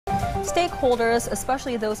Stakeholders,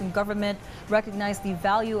 especially those in government, recognize the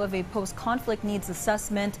value of a post-conflict needs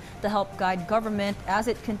assessment to help guide government as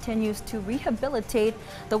it continues to rehabilitate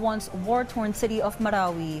the once war-torn city of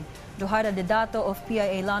Marawi. Johaira Didato of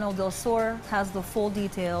PIA Llano del Sur has the full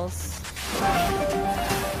details.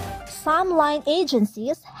 Some line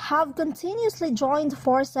agencies have continuously joined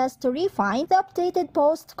forces to refine the updated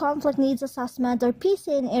Post-Conflict Needs Assessment or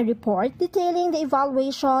PCNA report detailing the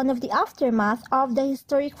evaluation of the aftermath of the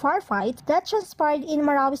historic firefight that transpired in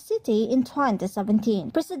Marawi City in 2017.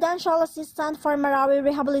 Presidential Assistant for Marawi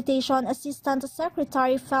Rehabilitation Assistant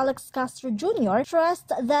Secretary Felix Castro Jr.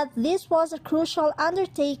 stressed that this was a crucial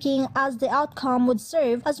undertaking as the outcome would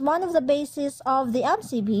serve as one of the bases of the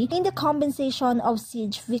MCB in the compensation of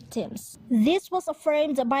siege victims. This was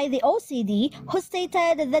affirmed by the OCD, who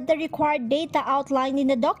stated that the required data outlined in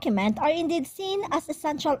the document are indeed seen as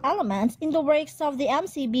essential elements in the works of the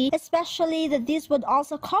MCB, especially that this would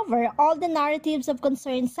also cover all the narratives of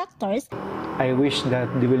concerned sectors. I wish that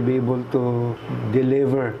they will be able to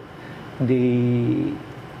deliver the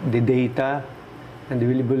data, and they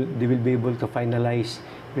will be able to finalize,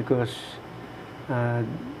 because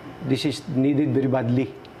this is needed very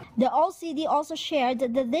badly. The OCD also shared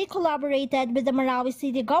that they collaborated with the Marawi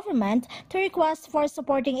City government to request for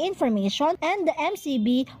supporting information and the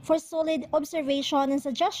MCB for solid observation and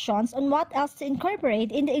suggestions on what else to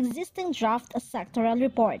incorporate in the existing draft sectoral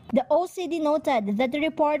report. The OCD noted that the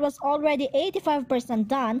report was already 85%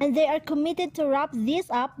 done and they are committed to wrap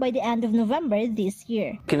this up by the end of November this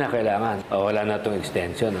year. Kinakailangan, wala na itong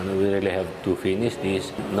extension. We really have to finish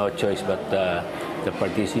this. No choice but the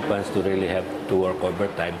participants to really have to work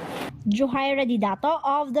overtime. Johaira Didato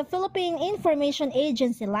of the Philippine Information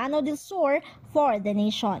Agency Llano del Sur for The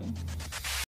Nation.